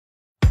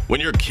When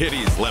your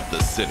kitty's left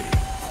the city.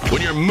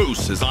 When your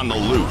moose is on the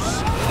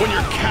loose. When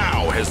your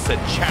cow has said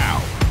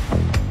chow.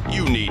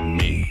 You need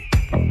me.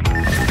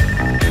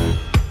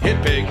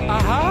 Hit Pig.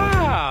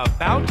 Aha!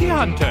 Bounty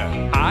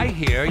hunter. I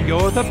hear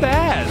you're the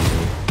best.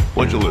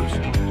 What'd you lose?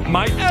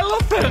 My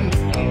elephant!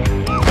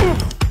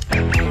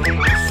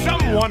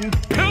 Someone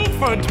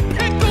pilfered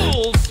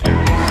Pickles!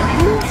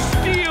 Who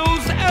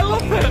steals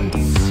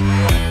elephants?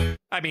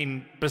 I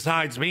mean,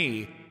 besides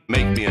me.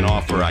 Make me an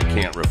offer I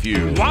can't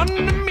refuse.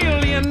 $1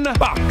 million.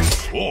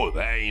 Oh,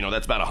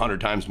 that's about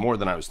 100 times more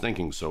than I was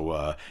thinking,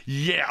 so,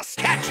 yes!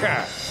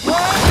 Catcher!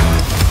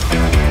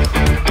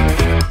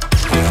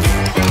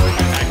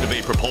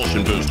 Activate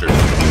propulsion boosters.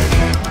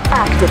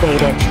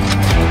 Activated.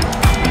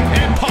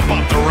 And pump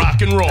up the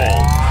rock and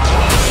roll.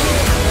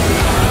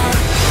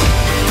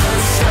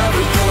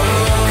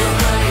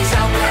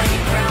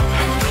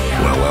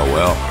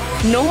 Well.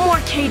 No more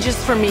cages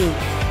for me.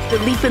 The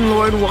Leaping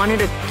Lord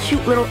wanted a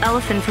cute little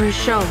elephant for his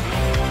show.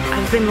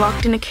 I've been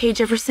locked in a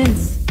cage ever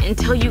since,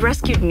 until you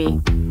rescued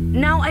me.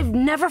 Now I've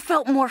never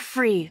felt more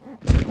free.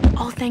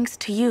 All thanks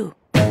to you.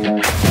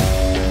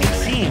 It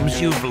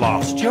seems you've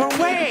lost your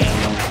way.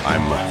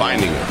 I'm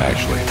finding it,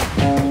 actually.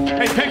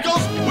 Hey,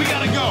 Pickles, we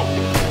gotta go.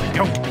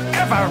 Don't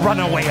ever run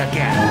away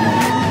again.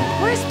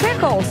 Where's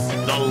Pickles?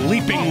 The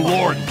Leaping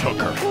Lord took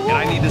her, and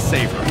I need to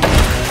save her.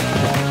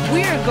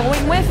 We're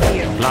going with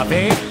you.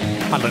 Fluffy,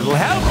 a little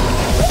help?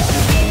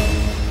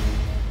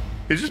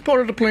 Is this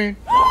part of the plan?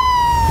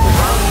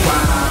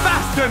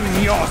 Fasten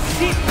your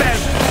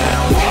seatbelt!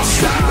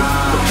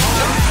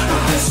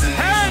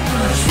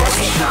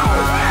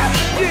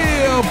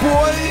 Yeah,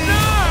 boy!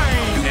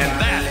 9! And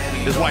that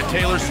is why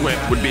Taylor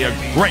Swift would be a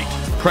great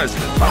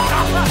president.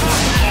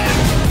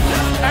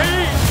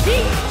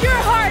 Beat your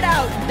heart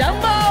out,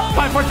 Dumbo!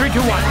 5, 4, 3,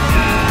 2, 1.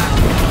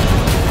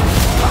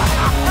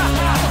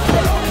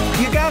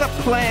 You got a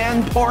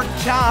plan, pork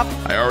chop?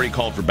 I already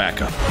called for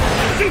backup.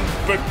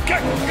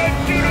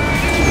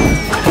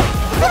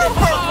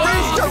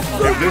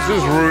 If this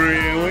is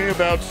really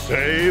about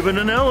saving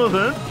an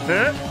elephant,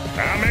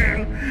 I'm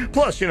in.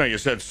 Plus, you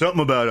said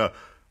something about $1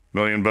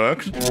 million.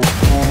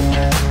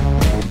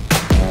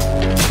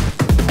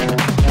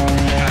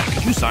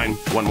 Could you sign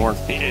one more?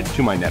 It's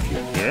to my nephew.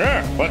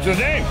 Yeah, what's his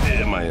name?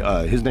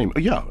 His name,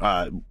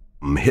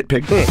 Hit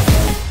Pig.